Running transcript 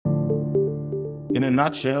In a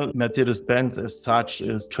nutshell, Mercedes-Benz as such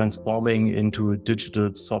is transforming into a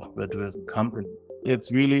digital software-driven company.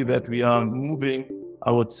 It's really that we are moving,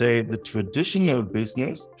 I would say, the traditional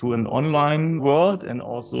business to an online world and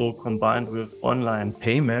also combined with online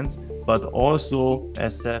payments, but also,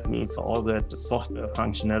 as said, with all that software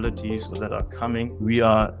functionalities that are coming, we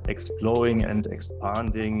are exploring and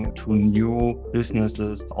expanding to new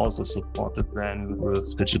businesses, also supported then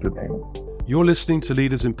with digital payments. You're listening to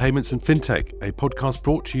Leaders in Payments and Fintech, a podcast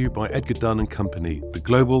brought to you by Edgar Dunn & Company, the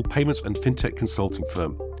global payments and fintech consulting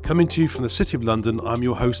firm. Coming to you from the City of London, I'm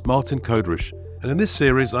your host, Martin Kodrich. And in this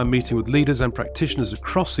series, I'm meeting with leaders and practitioners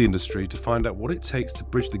across the industry to find out what it takes to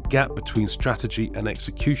bridge the gap between strategy and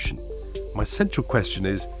execution. My central question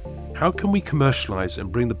is, how can we commercialize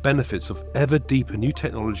and bring the benefits of ever deeper new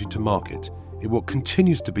technology to market in what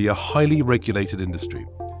continues to be a highly regulated industry?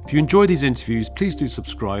 If you enjoy these interviews, please do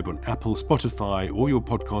subscribe on Apple, Spotify, or your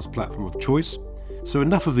podcast platform of choice. So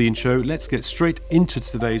enough of the intro, let's get straight into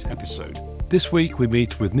today's episode. This week we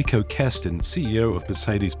meet with Nico Kersten, CEO of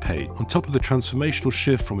Mercedes Pay. On top of the transformational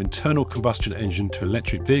shift from internal combustion engine to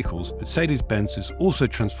electric vehicles, Mercedes-Benz is also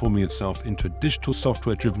transforming itself into a digital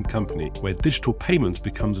software-driven company where digital payments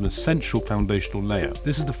becomes an essential foundational layer.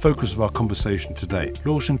 This is the focus of our conversation today.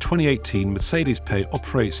 Launched in 2018, Mercedes Pay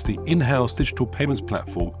operates the in-house digital payments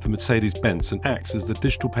platform for Mercedes-Benz and acts as the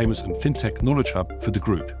digital payments and fintech knowledge hub for the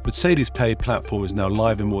group. Mercedes Pay platform is now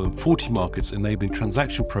live in more than 40 markets, enabling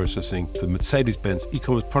transaction processing for Mercedes-Benz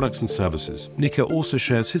e-commerce products and services. Nico also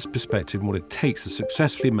shares his perspective on what it takes to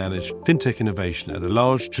successfully manage fintech innovation at a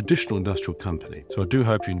large traditional industrial company. So I do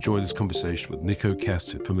hope you enjoy this conversation with Nico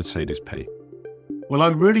Kersten from Mercedes Pay. Well,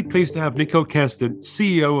 I'm really pleased to have Nico Kersten,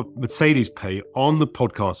 CEO of Mercedes Pay, on the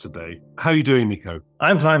podcast today. How are you doing, Nico?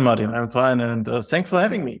 I'm fine, Martin. I'm fine. And thanks for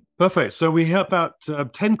having me. Perfect. So we have about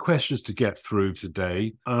 10 questions to get through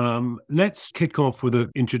today. Let's kick off with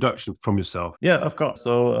an introduction from yourself. Yeah, of course.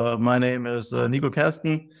 So my name is Nico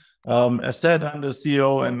Kersten. As said, I'm the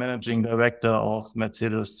CEO and Managing Director of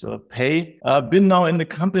Mercedes Pay. I've been now in the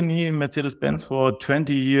company, Mercedes-Benz, for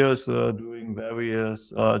 20 years, doing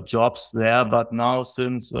various jobs there. But now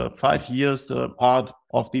since 5 years, part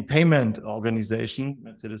of the payment organization,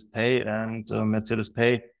 Mercedes Pay. And Mercedes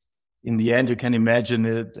Pay, in the end, you can imagine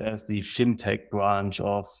it as the fintech branch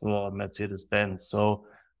of Mercedes-Benz. So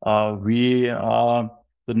we are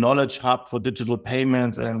the knowledge hub for digital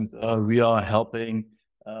payments, and we are helping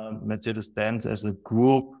Mercedes-Benz as a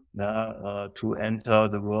group to enter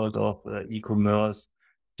the world of e-commerce,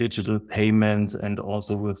 digital payments, and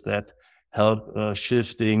also with that help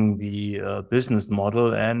shifting the business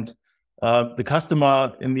model. And the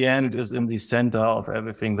customer in the end is in the center of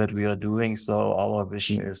everything that we are doing. So our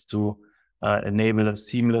vision is to enable a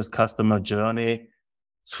seamless customer journey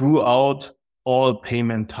throughout all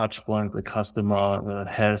payment touchpoints the customer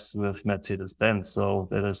has with Mercedes-Benz. So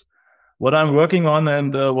that is what I'm working on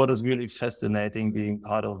and what is really fascinating being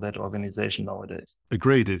part of that organization nowadays.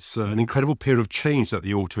 Agreed. It's an incredible period of change that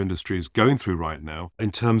the auto industry is going through right now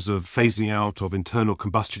in terms of phasing out of internal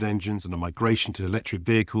combustion engines and a migration to electric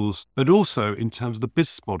vehicles, but also in terms of the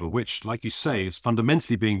business model, which, like you say, is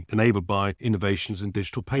fundamentally being enabled by innovations in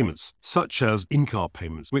digital payments, such as in-car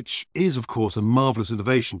payments, which is, of course, a marvelous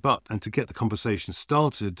innovation. And to get the conversation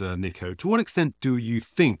started, Nico, to what extent do you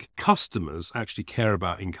think customers actually care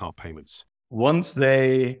about in-car payments? Once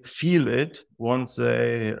they feel it, once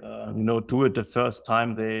they do it the first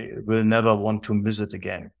time, they will never want to miss it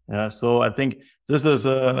again. So I think this is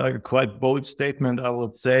a quite bold statement, I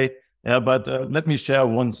would say. But let me share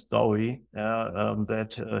one story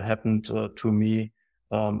that happened to me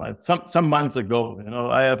some months ago.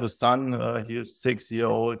 I have a son. He is 6 years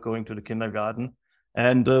old, going to the kindergarten,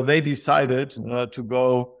 and they decided to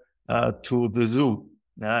go to the zoo.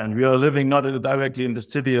 And we are living not directly in the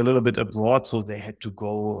city, a little bit abroad, so they had to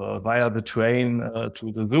go via the train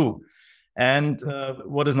to the zoo. And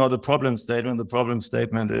what is not a problem statement? The problem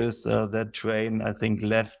statement is that train, I think,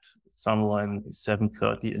 left somewhere in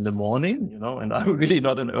 7:30 in the morning, and I'm really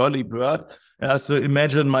not an early bird. So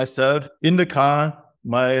imagine myself in the car,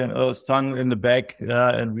 my son in the back,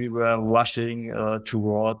 and we were rushing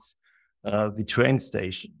towards the train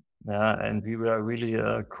station. And we were really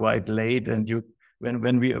quite late, and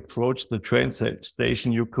when we approached the train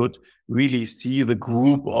station, you could really see the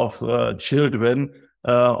group of children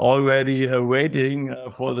already waiting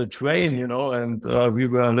for the train, and we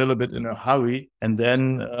were a little bit in a hurry. And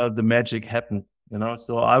then the magic happened,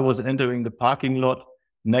 So I was entering the parking lot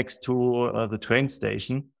next to the train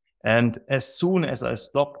station. And as soon as I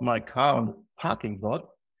stopped my car on the parking lot,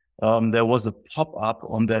 there was a pop-up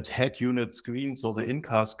on that head unit screen, so the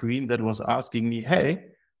in-car screen, that was asking me, hey,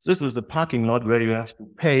 this is a parking lot where you have to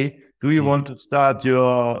pay. Do you want to start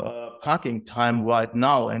your parking time right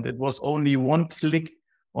now? And it was only one click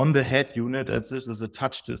on the head unit, as this is a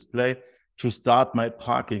touch display, to start my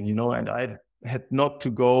parking, and I had not to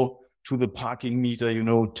go to the parking meter,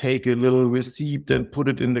 take a little receipt and put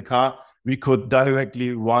it in the car. We could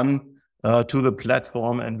directly run to the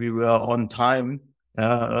platform, and we were on time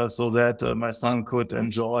so that my son could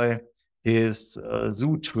enjoy his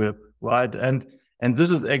zoo trip, right? And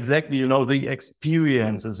this is exactly, the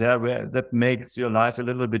experiences where that makes your life a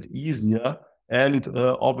little bit easier. And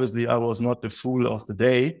obviously, I was not the fool of the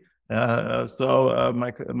day. So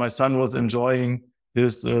my son was enjoying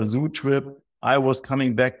his zoo trip. I was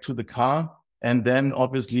coming back to the car. And then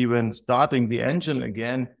obviously when starting the engine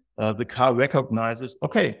again, the car recognizes,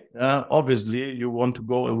 okay, obviously you want to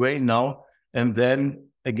go away now. And then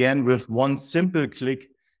again, with one simple click,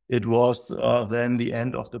 it was then the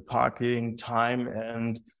end of the parking time,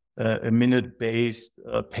 and a minute-based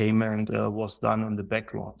payment was done in the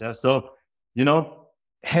background. So,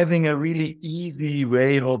 having a really easy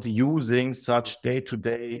way of using such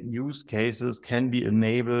day-to-day use cases can be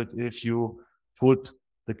enabled if you put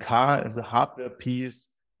the car as a hardware piece,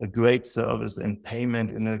 a great service and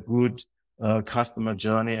payment in a good customer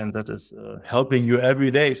journey, and that is helping you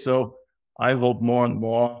every day. So I hope more and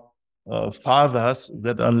more fathers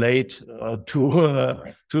that are late to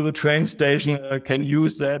the train station can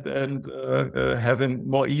use that and have a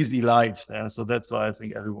more easy life. So that's why I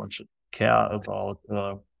think everyone should care about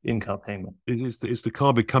in-car payment. Is the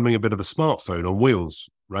car becoming a bit of a smartphone on wheels,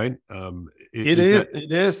 right? It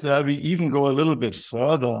is. We even go a little bit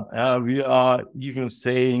further. We are even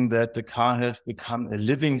saying that the car has become a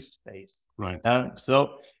living space. Right.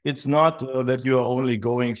 So it's not that you are only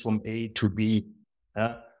going from A to B.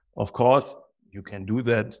 Of course, you can do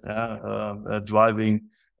that driving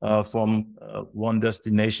from one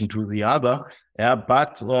destination to the other.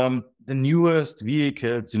 But the newest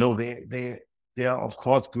vehicles, they are of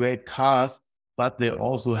course great cars, but they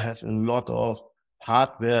also have a lot of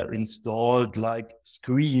hardware installed, like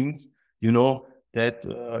screens,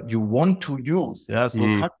 that you want to use.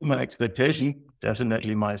 So customer expectation,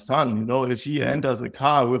 definitely my son, if he enters a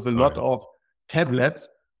car with a lot of tablets,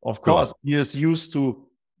 of course, he is used to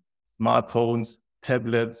smartphones,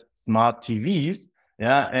 tablets, smart TVs.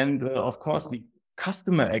 And of course, the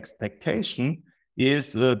customer expectation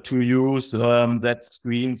is to use that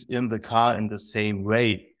screens in the car in the same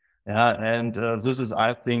way. And this is,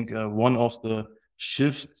 I think, one of the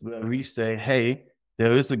shifts where we say, hey,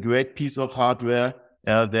 there is a great piece of hardware.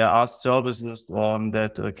 There are services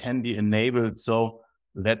that can be enabled. So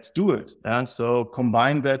let's do it. And so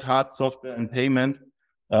combine that hard software and payment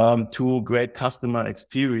to great customer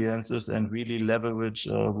experiences and really leverage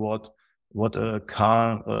what a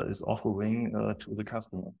car is offering to the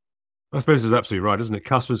customer. I suppose it's absolutely right, isn't it?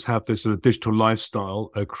 Customers have this sort of digital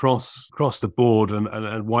lifestyle across the board,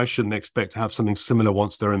 and why shouldn't they expect to have something similar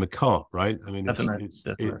once they're in the car, right? I mean,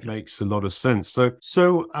 it makes a lot of sense.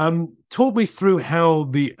 So talk me through how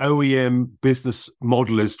the OEM business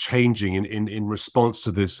model is changing in response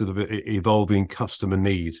to this sort of evolving customer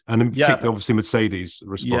need, and in particular, obviously, Mercedes'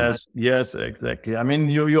 response. Yes, exactly. I mean,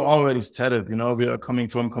 you already said it. We are coming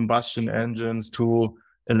from combustion engines to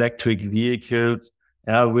electric vehicles.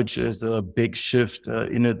 Which is a big shift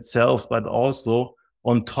in itself, but also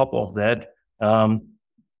on top of that,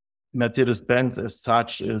 Mercedes-Benz as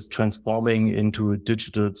such is transforming into a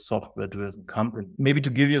digital software-driven company. Maybe to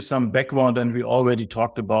give you some background, and we already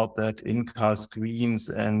talked about that in-car screens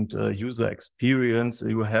and user experience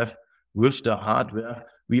you have with the hardware.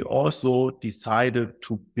 We also decided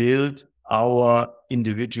to build our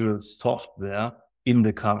individual software in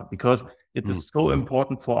the car because it is so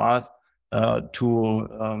important for us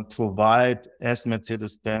to provide as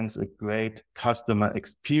Mercedes-Benz a great customer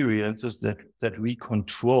experiences that we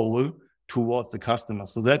control towards the customer.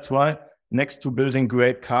 So that's why next to building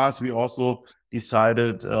great cars, we also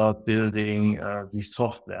decided building the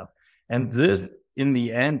software. And this in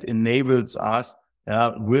the end enables us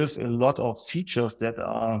with a lot of features that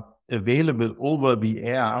are available over the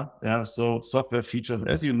air. So software features,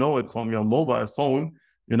 as you know it from your mobile phone,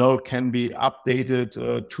 can be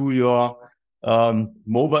updated to your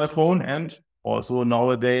mobile phone and also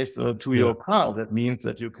nowadays to your car. That means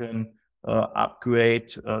that you can upgrade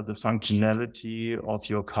the functionality of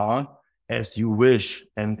your car as you wish.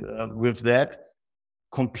 And with that,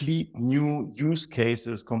 complete new use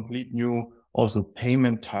cases, complete new also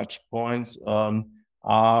payment touch points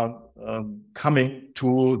are coming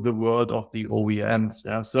to the world of the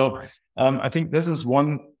OEMs. So I think this is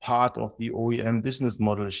one part of the OEM business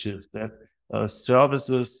model shift, that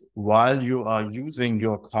services while you are using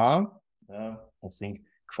your car. I think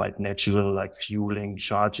quite natural, like fueling,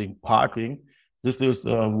 charging, parking. This is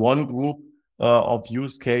one group of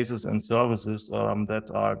use cases and services that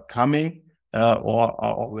are coming or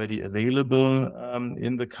are already available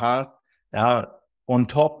in the cars. On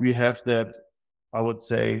top, we have that, I would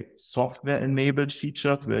say, software-enabled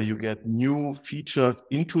features where you get new features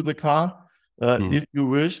into the car if you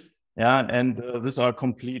wish. And these are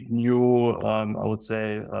complete new, I would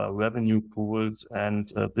say, revenue pools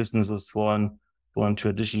and businesses for an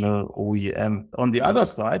traditional OEM. On the other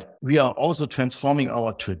side, we are also transforming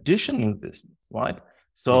our traditional business, right?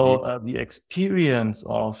 So the experience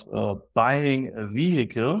of buying a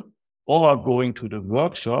vehicle or going to the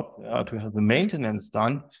workshop to have the maintenance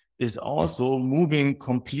done is also moving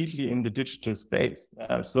completely in the digital space.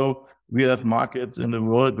 So we have markets in the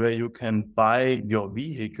world where you can buy your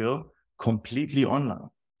vehicle completely online,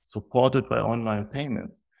 supported by online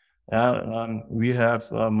payments. We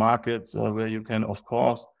have markets where you can, of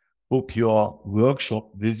course, book your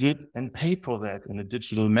workshop visit and pay for that in a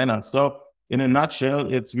digital manner. So in a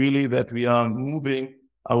nutshell, it's really that we are moving,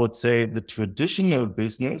 I would say, the traditional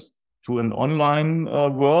business to an online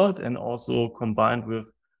world and also combined with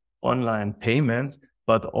online payments,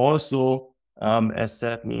 but also, as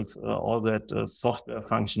said, with all that software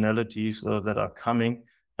functionalities that are coming,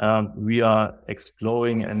 we are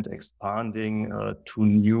exploring and expanding to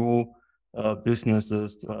new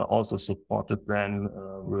businesses, also supported then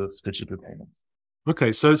with digital payments.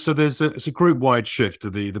 Okay, so it's a group-wide shift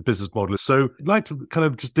to the business model. So I'd like to kind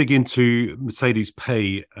of just dig into Mercedes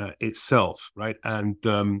Pay itself, right? And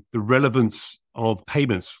the relevance of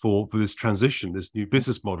payments for this transition, this new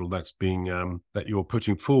business model that's being that you're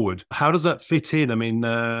putting forward. How does that fit in? I mean,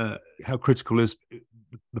 how critical is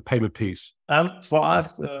the payment piece? For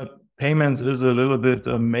us, payments is a little bit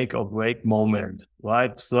a make or break moment,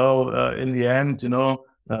 right? So in the end,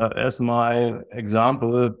 as my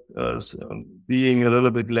example, being a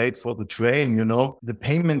little bit late for the train, the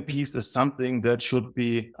payment piece is something that should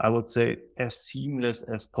be, I would say, as seamless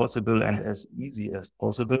as possible and as easy as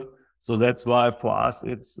possible. So that's why for us,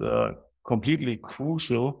 it's completely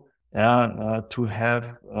crucial to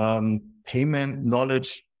have payment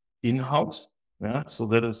knowledge in-house. Yeah, so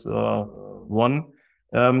that is one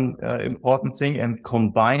important thing, and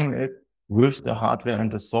combine it with the hardware and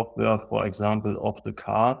the software, for example, of the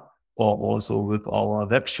car, or also with our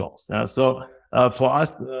web shops. So for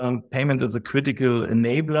us, payment is a critical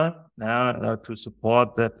enabler to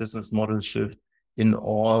support that business model shift in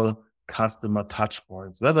all customer touch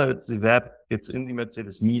points, whether it's the web, it's in the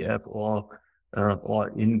Mercedes Me app, or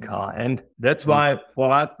in car. And that's why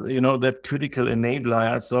for us, that critical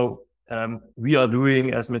enabler. So we are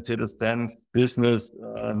doing, as Mercedes-Benz, business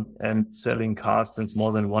and selling cars since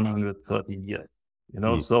more than 130 years.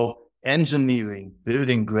 So engineering,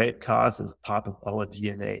 building great cars is part of our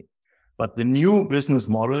DNA. But the new business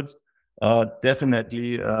models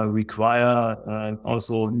definitely require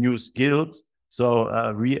also new skills.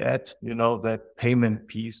 So we add, that payment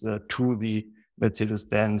piece to the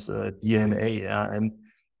Mercedes-Benz DNA, and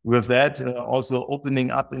with that, also opening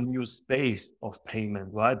up a new space of payment,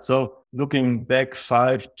 right? So looking back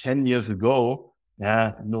 5-10 years ago,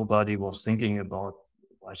 nobody was thinking about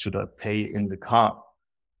why should I pay in the car.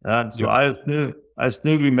 So I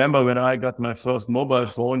still remember when I got my first mobile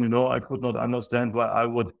phone, I could not understand why I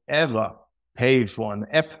would ever pay for an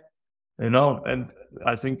app, and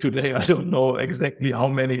I think today I don't know exactly how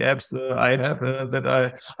many apps I have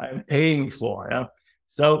that I'm paying for. Yeah.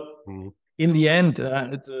 So in the end,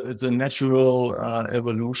 it's a natural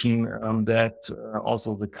evolution that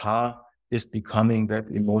also the car is becoming that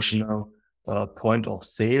emotional point of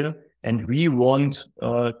sale. And we want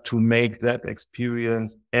to make that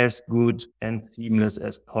experience as good and seamless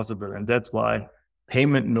as possible. And that's why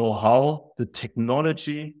payment know-how, the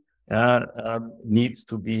technology needs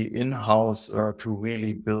to be in-house to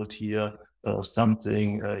really build here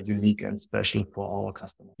something unique and special for our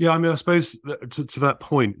customers. Yeah, I mean, I suppose to that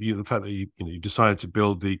point, the fact that you decided to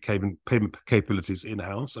build the payment capabilities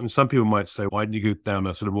in-house. I mean, some people might say, why didn't you go down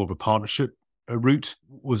a sort of more of a partnership route?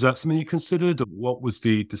 Was that something you considered? What was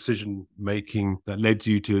the decision making that led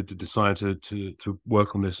you to decide to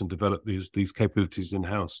work on this and develop these capabilities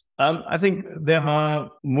in-house? I think there are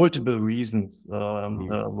multiple reasons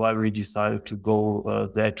why we decided to go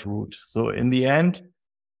that route. So in the end,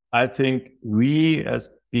 I think we, as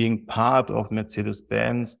being part of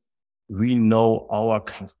Mercedes-Benz, we know our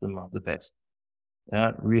customer the best.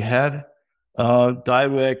 We have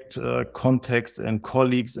direct contacts and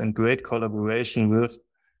colleagues and great collaboration with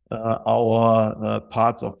our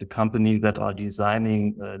parts of the company that are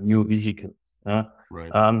designing new vehicles.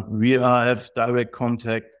 Right. We have direct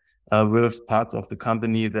contact with parts of the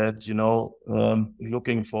company that,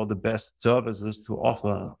 looking for the best services to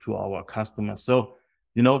offer to our customers. So,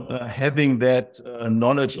 having that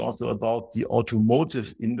knowledge also about the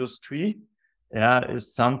automotive industry,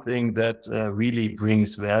 is something that really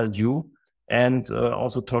brings value. And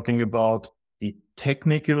also talking about the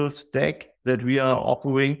technical stack that we are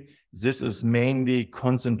offering, this is mainly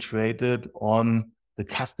concentrated on the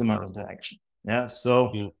customer interaction.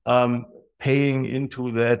 So paying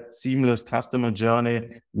into that seamless customer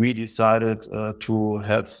journey, we decided to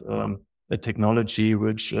have a technology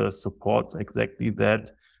which supports exactly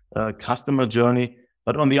that customer journey.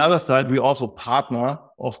 But on the other side, we also partner,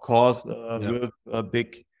 of course, with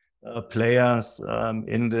big players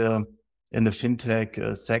in the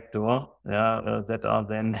fintech sector, that are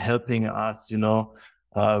then helping us,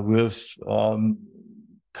 with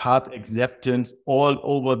card acceptance all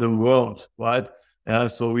over the world, right?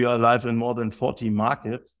 So we are live in more than 40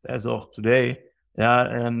 markets as of today.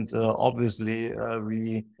 And obviously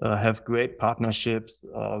we have great partnerships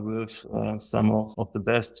with some of the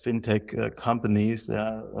best fintech companies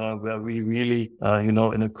where we really, in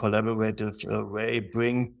a collaborative way,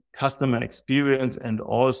 bring customer experience and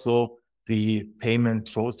also the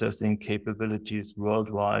payment processing capabilities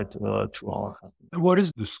worldwide to our customers. What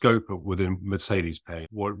is the scope within Mercedes Pay?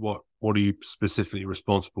 What are you specifically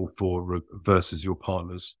responsible for versus your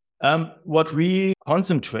partners? What we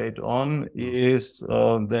concentrate on is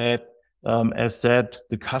that, as said,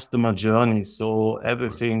 the customer journey. So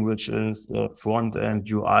everything which is front end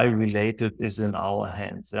UI related is in our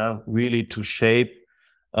hands. Really to shape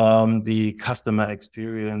the customer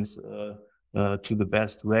experience to the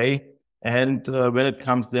best way. And when it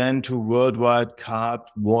comes then to worldwide card,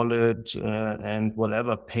 wallet, and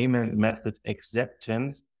whatever payment method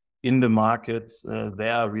acceptance in the markets,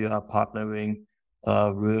 there we are partnering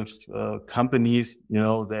with companies,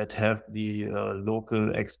 that have the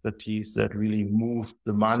local expertise that really move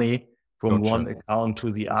the money from one account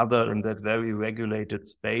to the other in that very regulated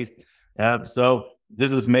space. So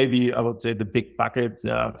this is maybe, I would say, the big buckets.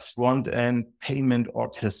 Front end payment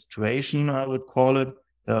orchestration, I would call it,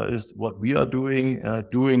 is what we are doing.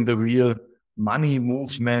 Doing the real money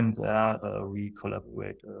movement, we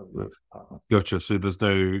collaborate with partners. Gotcha. So there's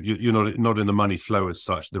you're not in the money flow as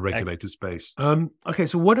such, the regulated space. Okay.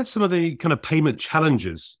 So what are some of the kind of payment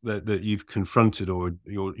challenges that you've confronted or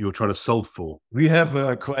you're trying to solve for? We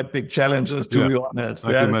have quite big challenges, to be honest.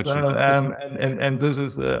 I can imagine. And this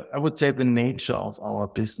is, I would say, the nature of our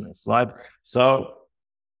business, right? So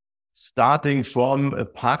starting from a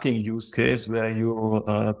parking use case where you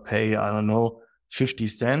pay, 50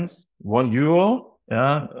 cents, €1,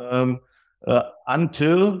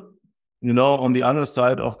 until, on the other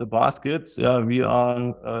side of the baskets, we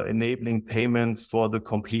are enabling payments for the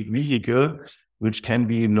complete vehicle, which can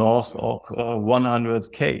be north of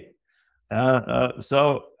 100K.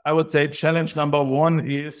 So I would say challenge number one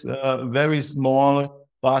is very small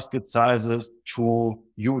basket sizes to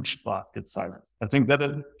huge basket sizes. I think that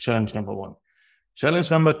is challenge number one.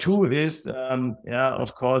 Challenge number two is,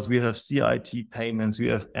 of course, we have CIT payments, we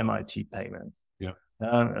have MIT payments.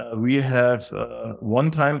 We have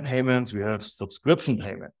one-time payments, we have subscription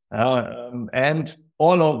payments. And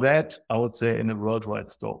all of that, I would say, in a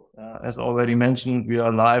worldwide scope. As already mentioned, we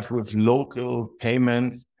are live with local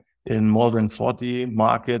payments in more than 40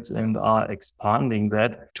 markets and are expanding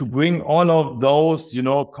that. To bring all of those,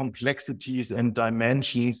 complexities and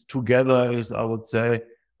dimensions together is, I would say,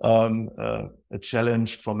 a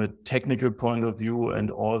challenge from a technical point of view, and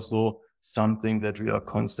also something that we are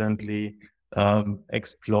constantly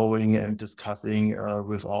exploring and discussing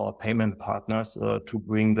with our payment partners to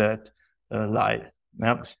bring that live.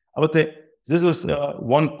 I would say this is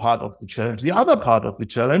one part of the challenge. The other part of the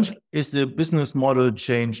challenge is the business model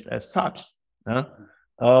change as such.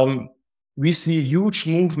 We see huge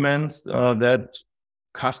movements that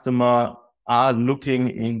customers are looking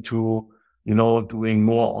into, doing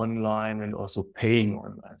more online and also paying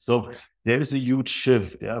online. So there is a huge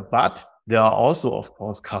shift. But there are also, of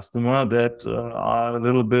course, customers that are a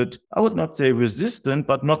little bit, I would not say resistant,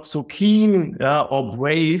 but not so keen or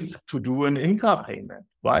brave to do an in-car payment,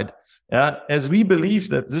 right? As we believe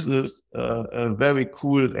that this is a very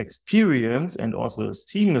cool experience and also a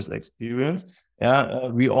seamless experience,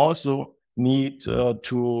 we also need to,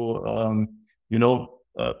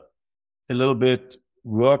 a little bit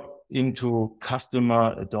work into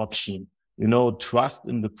customer adoption, trust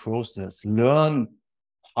in the process, learn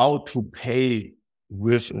how to pay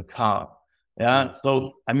with a card. Yeah.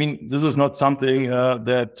 So, I mean, this is not something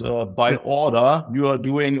that by order you are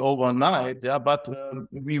doing overnight. Yeah. But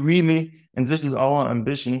we really, and this is our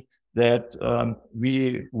ambition, that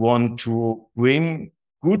we want to bring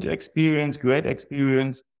good experience, great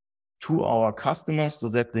experience to our customers so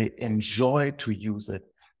that they enjoy to use it.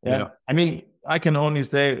 Yeah. I mean, I can only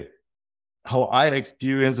say how I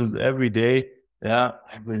experience it every day. Yeah.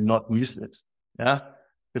 I will not miss it. Yeah.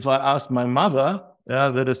 If I ask my mother,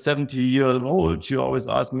 that is 70 years old, she always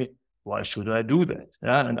asks me, why should I do that?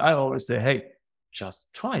 Yeah. And I always say, hey, just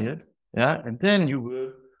try it. Yeah. And then you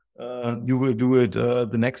will do it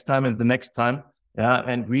the next time and the next time. Yeah.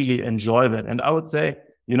 And really enjoy that. And I would say,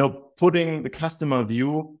 putting the customer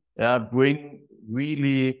view, bring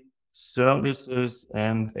really services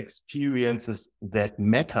and experiences that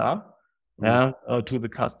matter to the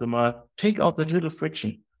customer, take out the little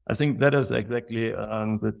friction. I think that is exactly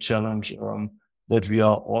the challenge that we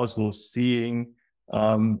are also seeing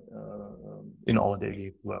in our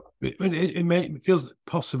daily work. It feels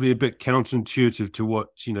possibly a bit counterintuitive to what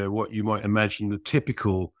you might imagine the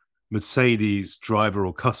typical Mercedes driver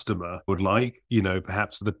or customer would like.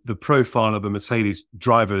 Perhaps the profile of a Mercedes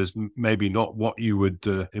driver is maybe not what you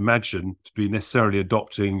would imagine to be necessarily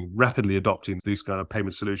rapidly adopting these kind of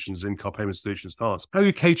payment solutions, in-car payment solutions fast. How are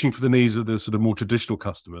you catering for the needs of the sort of more traditional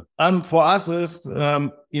customer? For us, is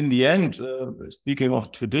in the end, speaking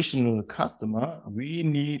of traditional customer, we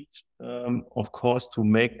need, of course, to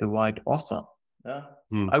make the right offer.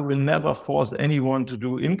 I will never force anyone to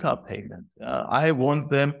do in-car payment. I want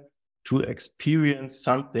them to experience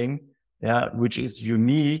something which is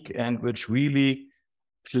unique and which really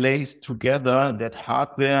plays together that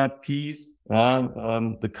hardware piece,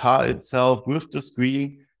 the car itself with the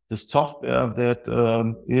screen, the software that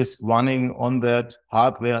is running on that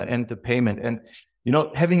hardware and the payment. And,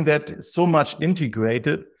 having that so much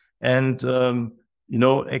integrated and,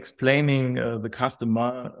 explaining the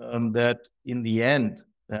customer that in the end,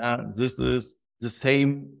 this is the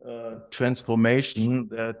same transformation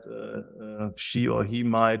that she or he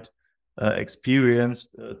might experience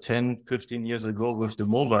 10, 15 years ago with the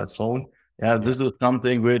mobile phone. This is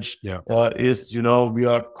something which is, we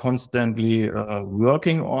are constantly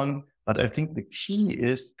working on. But I think the key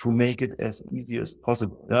is to make it as easy as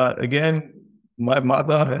possible. Again, my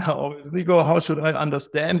mother always, Nico, how should I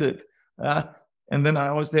understand it? And then I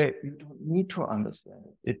always say, you don't need to understand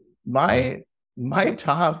it. My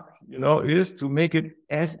task, is to make it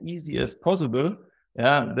as easy as possible.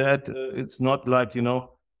 That it's not like,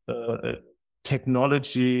 a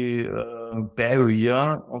technology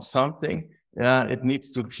barrier or something. It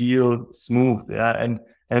needs to feel smooth.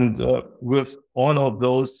 And with all of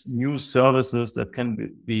those new services that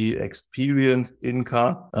can be experienced in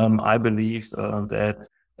car, I believe that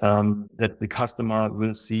the customer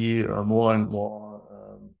will see more and more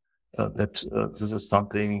that this is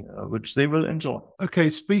something which they will enjoy. Okay,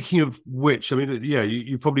 speaking of which, I mean,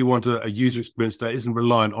 you probably want a user experience that isn't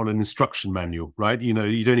reliant on an instruction manual, right? You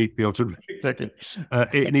don't need to be able to. Exactly.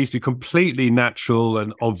 It needs to be completely natural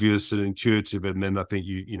and obvious and intuitive, and then I think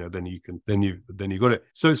then you got it.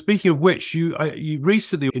 So speaking of which, you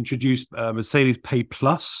recently introduced Mercedes Pay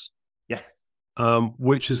Plus. Yes.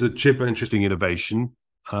 Which is a super interesting innovation.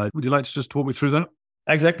 Would you like to just talk me through that?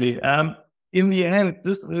 Exactly. In the end,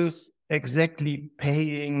 this is exactly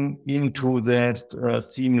paying into that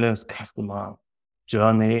seamless customer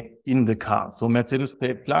journey in the car. So Mercedes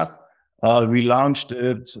Pay Plus, we launched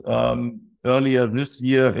it earlier this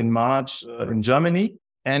year in March in Germany.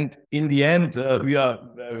 And in the end, we are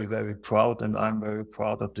very, very proud, and I'm very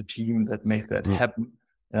proud of the team that made that happen.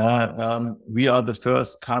 We are the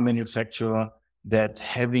first car manufacturer that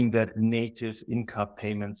having that native in-car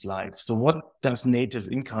payments live. So what does native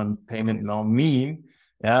in-car payment now mean?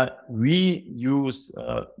 We use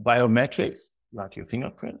biometrics, like your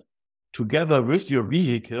fingerprint, together with your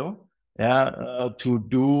vehicle to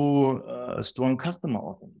do a strong customer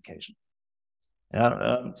authentication.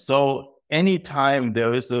 So anytime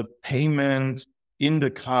there is a payment in the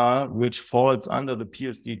car which falls under the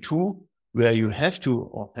PSD2, where you have to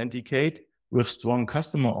authenticate with strong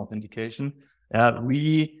customer authentication,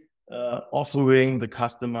 we offering the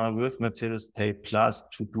customer with Mercedes Pay Plus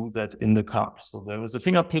to do that in the car. So there is a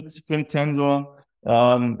fingerprint sensor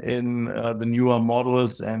in the newer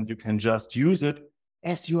models, and you can just use it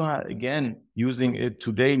as you are, again, using it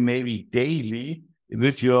today, maybe daily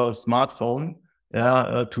with your smartphone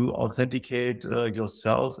to authenticate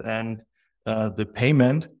yourself and the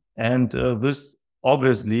payment. And this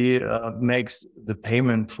obviously makes the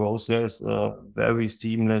payment process very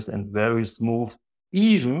seamless and very smooth,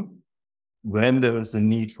 even when there is a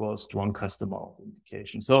need for a strong customer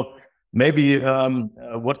authentication. So maybe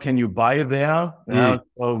what can you buy there?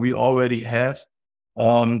 So we already have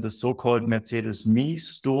the so-called Mercedes Me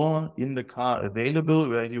store in the car available,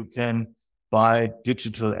 where you can buy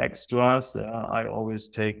digital extras. I always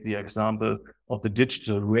take the example of the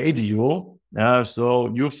digital radio.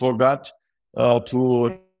 So you forgot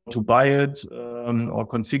to buy it or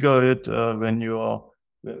configure it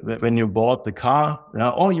when you bought the car,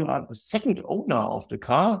 or you are the second owner of the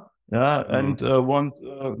car, and want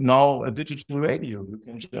now a digital radio. You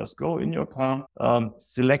can just go in your car,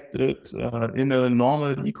 select it in a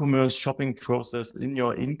normal e-commerce shopping process in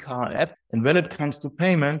your in-car app. And when it comes to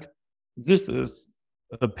payment, this is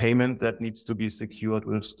a payment that needs to be secured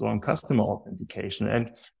with strong customer authentication.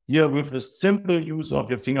 And here, with the simple use of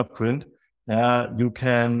your fingerprint, you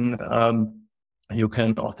can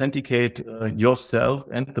authenticate yourself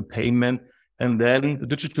and the payment, and then the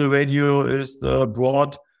digital radio is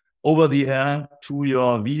brought over the air to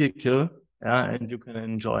your vehicle, and you can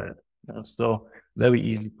enjoy it. So very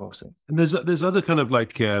easy process. And there's other kind of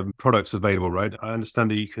like products available, right? I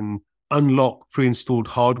understand that you can unlock pre-installed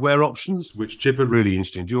hardware options, which Chip are really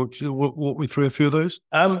interesting. Do you want to walk me through a few of those?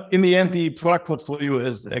 In the end, the product portfolio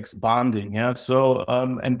is expanding. So,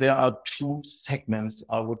 and there are two segments,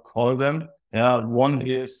 I would call them. One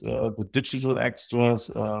is the digital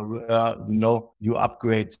extras, where you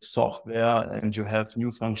upgrade software and you have new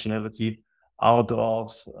functionality out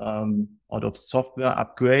of software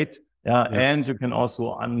upgrades. And you can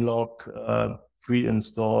also unlock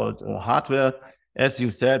pre-installed hardware, as you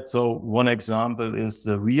said. So one example is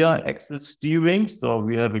the rear axle steering. So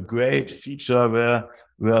we have a great feature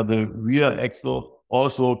where the rear axle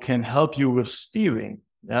also can help you with steering.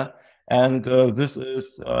 And this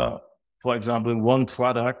is, for example, one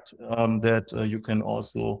product that you can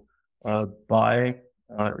also buy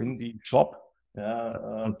in the shop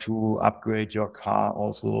to upgrade your car,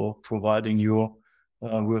 also providing you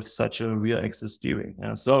with such a rear axle steering.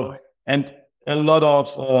 So, and a lot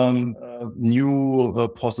of new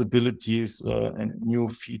possibilities and new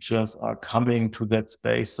features are coming to that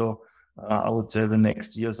space. So I would say the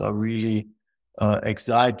next years are really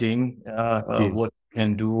exciting, what you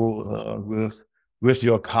can do with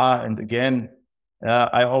your car. And again,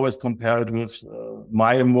 I always compare it with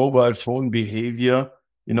my mobile phone behavior.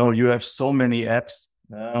 You have so many apps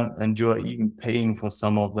and you are even paying for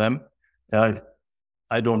some of them.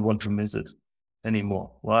 I don't want to miss it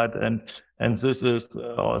anymore, right? And this is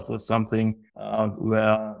also something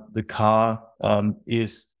where the car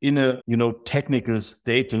is in a technical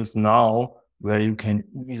status now, where you can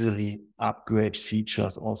easily upgrade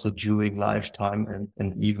features also during lifetime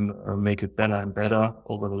and even make it better and better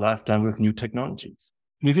over the lifetime with new technologies.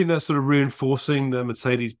 Do you think that's sort of reinforcing the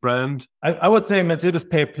Mercedes brand? I would say Mercedes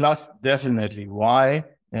Pay Plus, definitely. Why?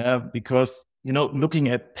 Because, looking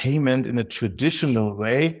at payment in a traditional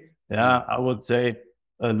way, I would say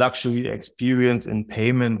a luxury experience in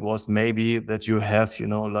payment was maybe that you have,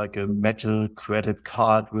 like a metal credit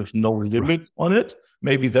card with no limit on it.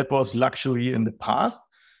 Maybe that was luxury in the past.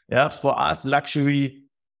 For us, luxury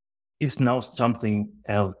is now something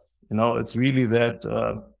else. It's really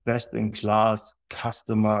that best in class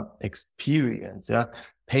customer experience.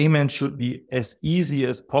 Payment should be as easy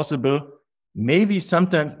as possible. Maybe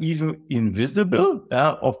sometimes even invisible,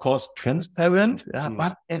 of course, transparent,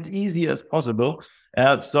 but as easy as possible.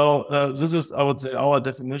 So this is, I would say, our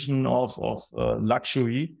definition of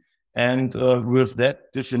luxury. And with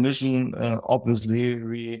that definition, obviously,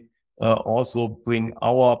 we also bring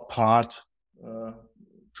our part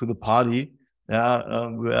to the party,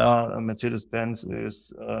 where Mercedes-Benz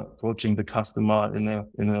is approaching the customer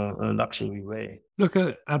in a luxury way. Look,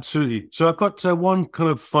 absolutely. So I've got one kind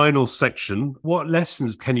of final section. What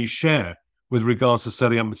lessons can you share with regards to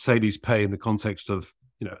setting up Mercedes Pay in the context of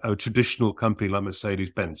a traditional company like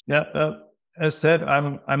Mercedes-Benz? As said,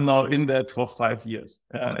 I'm now in that for 5 years,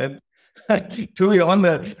 and to be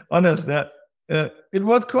honest, it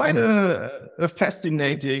was quite a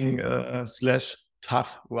fascinating /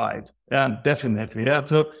 tough ride. Definitely.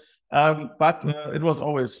 So, but it was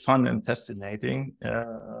always fun and fascinating.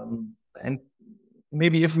 And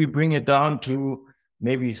maybe if we bring it down to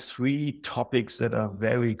maybe 3 topics that are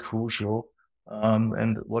very crucial,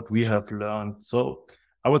 and what we have learned. So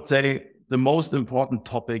I would say the most important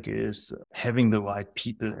topic is having the right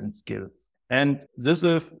people and skills. And this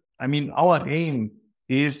is, our aim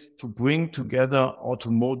is to bring together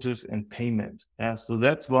automotive and payment. So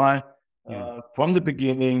that's why from the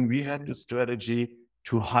beginning, we had the strategy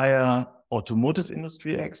to hire automotive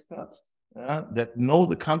industry experts that know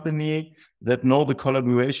the company, that know the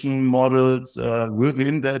collaboration models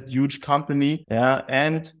within that huge company.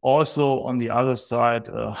 And also on the other side,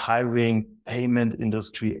 hiring payment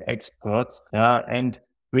industry experts. And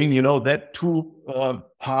bring, that two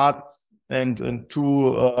parts and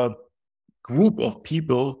two group of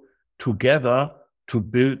people together to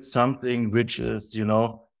build something which is,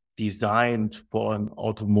 designed for an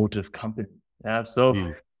automotive company.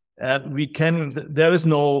 So there is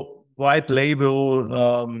no white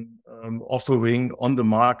label offering on the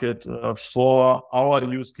market for our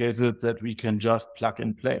use cases that we can just plug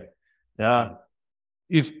and play.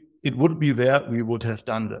 If it would be there, we would have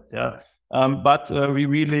done that. But we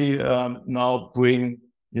really now bring,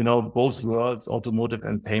 both worlds, automotive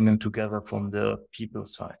and payment, together from the people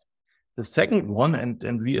side. The second one,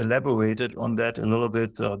 and we elaborated on that a little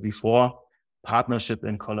bit before, partnership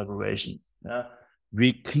and collaboration.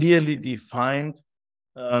 We clearly defined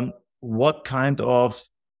what kind of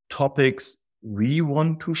topics we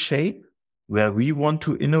want to shape, where we want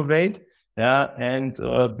to innovate, and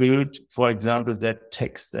build, for example, that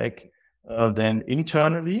tech stack then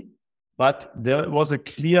internally. But there was a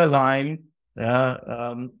clear line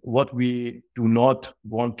what we do not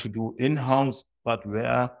want to do in-house, but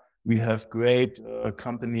where we have great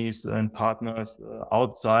companies and partners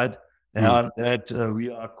outside that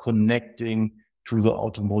we are connecting to the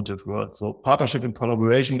automotive world. So partnership and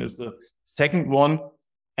collaboration is the second one.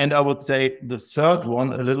 And I would say the third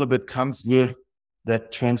one a little bit comes with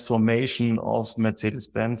that transformation of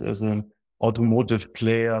Mercedes-Benz as an automotive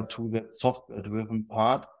player to that software-driven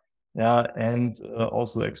part. And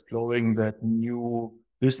also exploring that new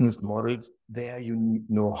business models. There you need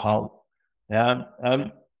know-how.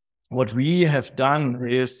 What we have done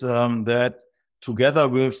is that together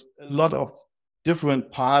with a lot of different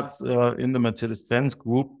parts in the Mercedes-Benz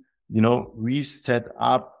group, we set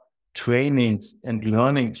up trainings and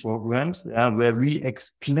learning programs where we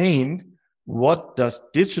explained what does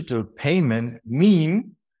digital payment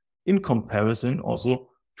mean in comparison also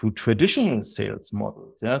to traditional sales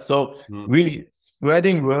models. So really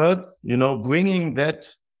spreading words, bringing that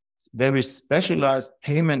very specialized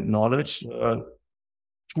payment knowledge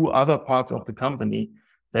to other parts of the company.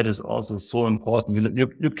 That is also so important.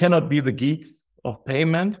 You cannot be the geek of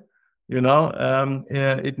payment.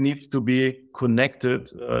 It needs to be connected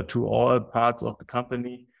to all parts of the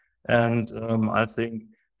company. And I think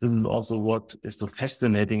this is also what is so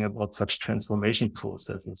fascinating about such transformation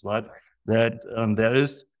processes, right? That there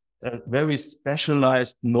is a very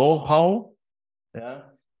specialized know-how.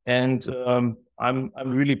 And I'm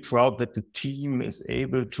really proud that the team is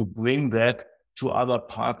able to bring that to other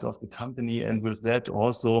parts of the company, and with that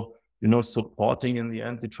also, supporting in the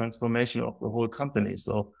end the transformation of the whole company.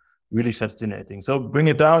 So really fascinating. So bring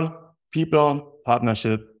it down: people,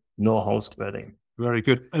 partnership, know-how spreading. Very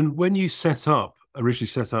good. And when you originally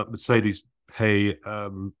set up Mercedes Pay,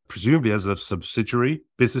 presumably as a subsidiary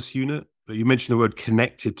business unit, but you mentioned the word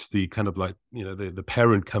connected to the kind of like, the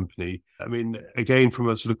parent company. I mean, again, from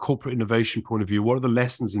a sort of corporate innovation point of view, what are the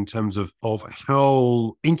lessons in terms of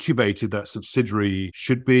how incubated that subsidiary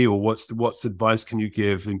should be, or what's advice can you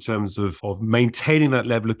give in terms of maintaining that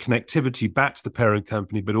level of connectivity back to the parent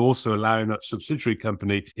company, but also allowing that subsidiary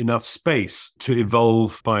company enough space to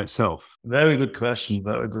evolve by itself? Very good question.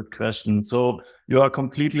 Very good question. So you are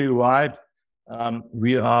completely right.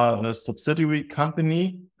 We are a subsidiary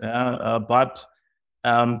company, but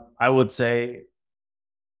I would say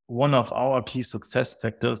one of our key success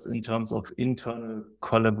factors in terms of internal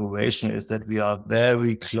collaboration is that we are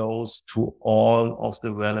very close to all of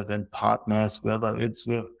the relevant partners, whether it's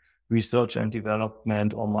with research and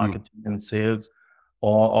development or marketing and sales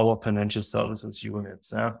or our financial services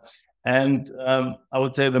units. And I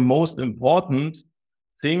would say the most important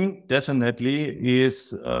thing definitely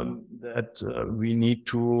is that we need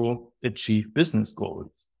to achieve business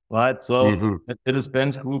goals, right? So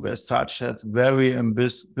Mercedes-Benz Group as such has very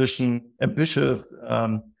ambitious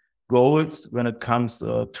goals when it comes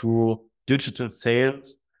to digital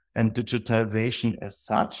sales and digitalization as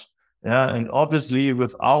such. And obviously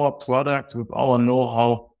with our products, with our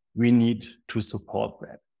know-how, we need to support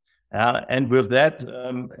that. And with that,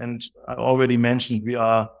 and I already mentioned, we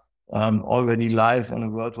are already live on a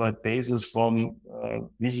worldwide basis from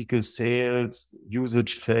vehicle sales,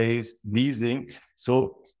 usage phase, leasing.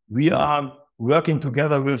 So we are working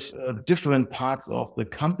together with different parts of the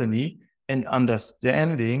company and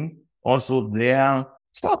understanding also their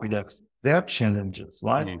topics, their challenges,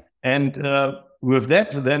 right? And with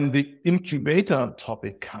that, then the incubator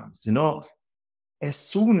topic comes. As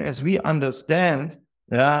soon as we understand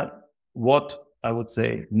what I would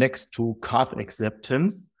say next to card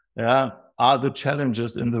acceptance, are the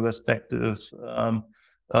challenges in the respective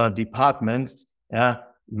departments.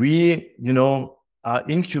 We, are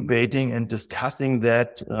incubating and discussing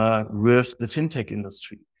that with the fintech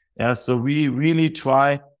industry. So we really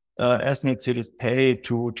try as Mercedes Pay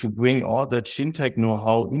to bring all that fintech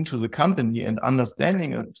know-how into the company and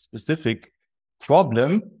understanding a specific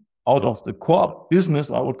problem out of the core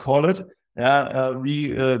business, I would call it. We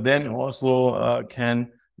then also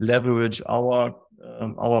can leverage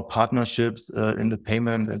our partnerships in the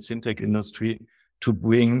payment and fintech industry to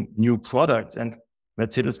bring new products. And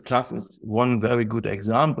Mercedes Plus is one very good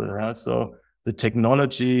example. So the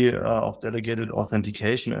technology of delegated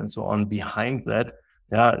authentication and so on behind that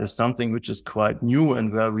is something which is quite new,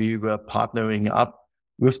 and where we were partnering up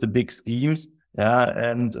with the big schemes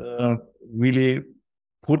and really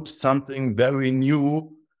put something very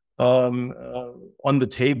new on the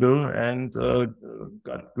table, and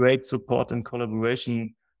got great support and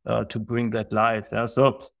collaboration to bring that live. So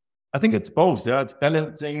I think it's both. It's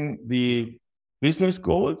balancing the business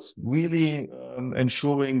goals, really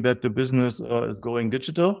ensuring that the business is going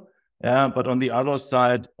digital. But on the other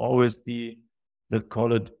side, always be, let's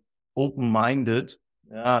call it, open-minded,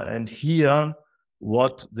 and hear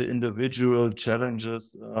what the individual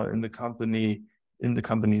challenges in the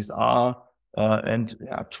companies are, and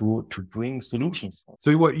to bring solutions.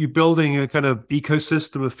 So what, you're building a kind of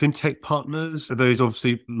ecosystem of fintech partners? Are those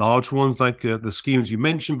obviously large ones like the schemes you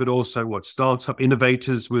mentioned, but also startup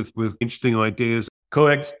innovators with interesting ideas?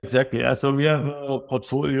 Correct, exactly. So we have a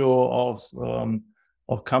portfolio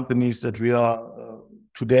of companies that we are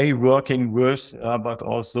today working with, but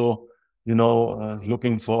also,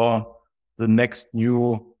 looking for the next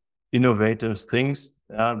new innovative things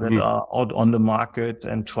that are out on the market,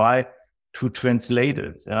 and try to translate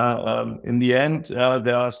it. In the end,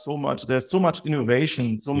 there's so much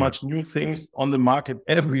innovation, so much new things on the market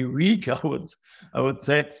every week. I would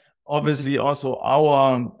say, obviously, also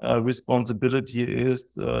our responsibility is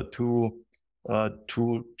to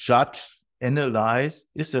judge, analyze,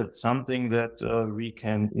 is it something that we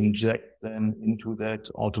can inject then into that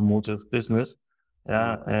automotive business,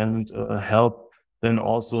 and help then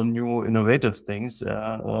also new innovative things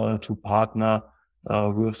to partner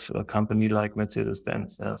with a company like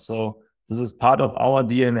Mercedes-Benz. So this is part of our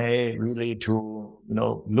DNA, really, to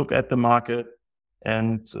look at the market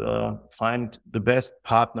and find the best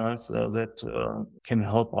partners that can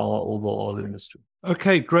help our overall industry.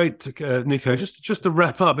 Okay, great, Nico. Just to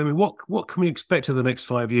wrap up, I mean, what can we expect in the next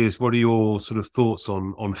 5 years? What are your sort of thoughts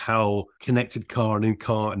on how connected car and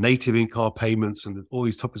in-car, native in-car payments, and all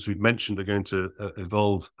these topics we've mentioned are going to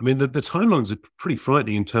evolve? I mean, the timelines are pretty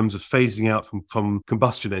frightening in terms of phasing out from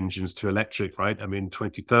combustion engines to electric, right? I mean,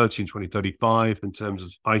 2030 and 2035 in terms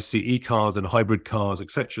of ICE cars and hybrid cars,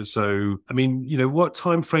 etc. So, I mean, what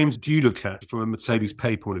timeframes do you look at from a Mercedes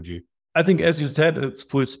Pay point of view? I think, as you said, it's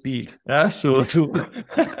full speed. So to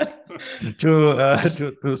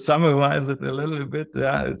summarize it a little bit,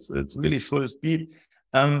 it's really full speed.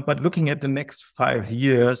 But looking at the next 5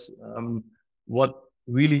 years, what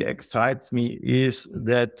really excites me is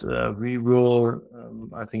that we will,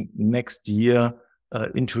 I think, next year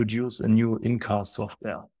introduce a new in-car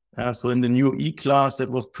software. So in the new E-Class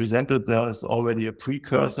that was presented, there is already a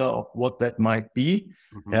precursor of what that might be.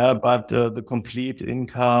 But the complete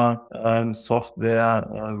in-car software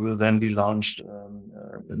will then be launched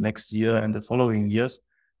next year and the following years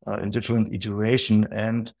in different iteration.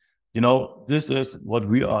 And, this is what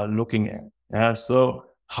we are looking at. So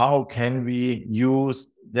how can we use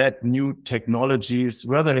that new technologies,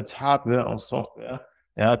 whether it's hardware or software,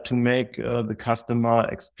 to make the customer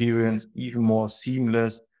experience even more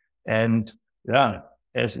seamless, and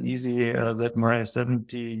as easy that my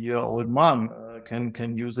 70-year-old mom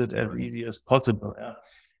can use it as easy as possible.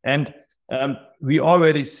 And we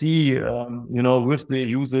already see, with the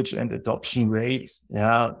usage and adoption rates,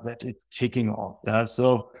 that it's kicking off.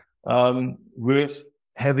 So with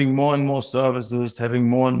having more and more services, having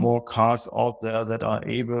more and more cars out there that are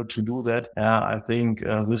able to do that, I think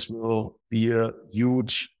this will be a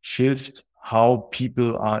huge shift how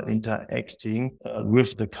people are interacting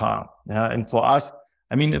with the car. And for us,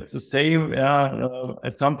 I mean, it's the same.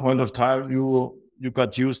 At some point of time, you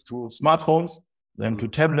got used to smartphones, then to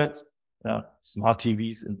tablets. Smart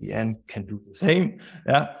TVs in the end can do the same.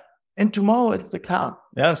 And tomorrow it's the car.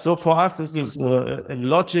 So for us, this is a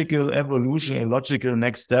logical evolution, a logical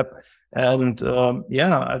next step. And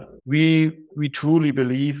we truly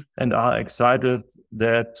believe and are excited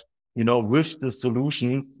that, with the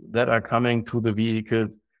solutions that are coming to the vehicle,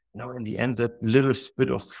 in the end, that little bit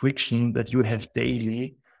of friction that you have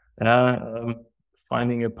daily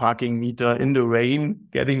finding a parking meter in the rain,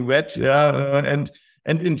 getting wet. Yeah.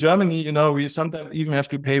 And in Germany, we sometimes even have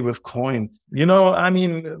to pay with coins.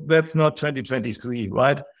 That's not 2023,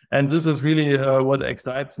 right? And this is really what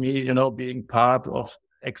excites me, being part of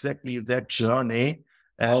exactly that journey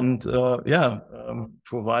and,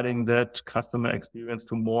 providing that customer experience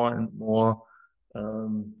to more and more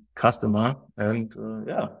customer. And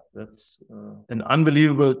that's an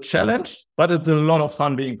unbelievable challenge, but it's a lot of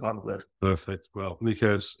fun being part of that. Perfect. Well,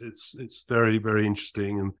 Nico, it's very, very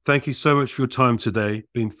interesting. And thank you so much for your time today.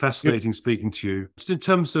 Been fascinating speaking to you. Just in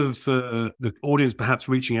terms of the audience perhaps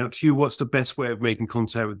reaching out to you, what's the best way of making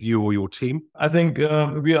contact with you or your team? I think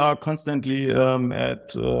we are constantly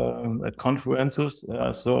at conferences.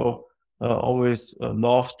 So always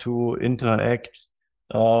love to interact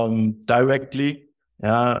directly.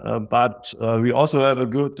 But we also have a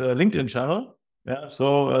good LinkedIn channel.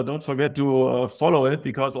 So don't forget to follow it,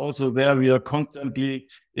 because also there we are constantly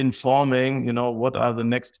informing, what are the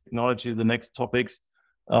next technology, the next topics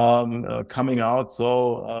coming out.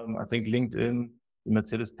 So I think LinkedIn, the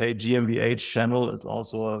Mercedes Pay GmbH channel is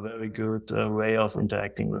also a very good way of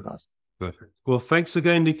interacting with us. Perfect. Well, thanks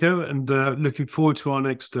again, Nico, and looking forward to our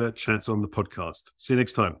next chat on the podcast. See you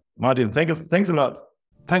next time. Martin, thanks a lot.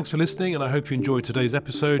 Thanks for listening, and I hope you enjoyed today's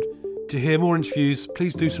episode. To hear more interviews,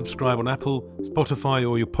 please do subscribe on Apple, Spotify,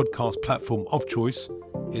 or your podcast platform of choice.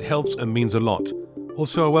 It helps and means a lot.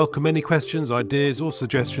 Also, I welcome any questions, ideas, or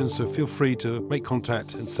suggestions, so feel free to make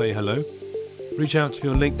contact and say hello. Reach out to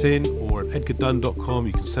me on LinkedIn or at edgardunn.com.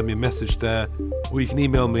 You can send me a message there, or you can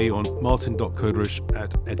email me on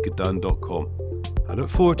martin.kodrish@edgardunn.com. I look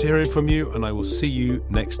forward to hearing from you, and I will see you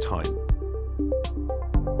next time.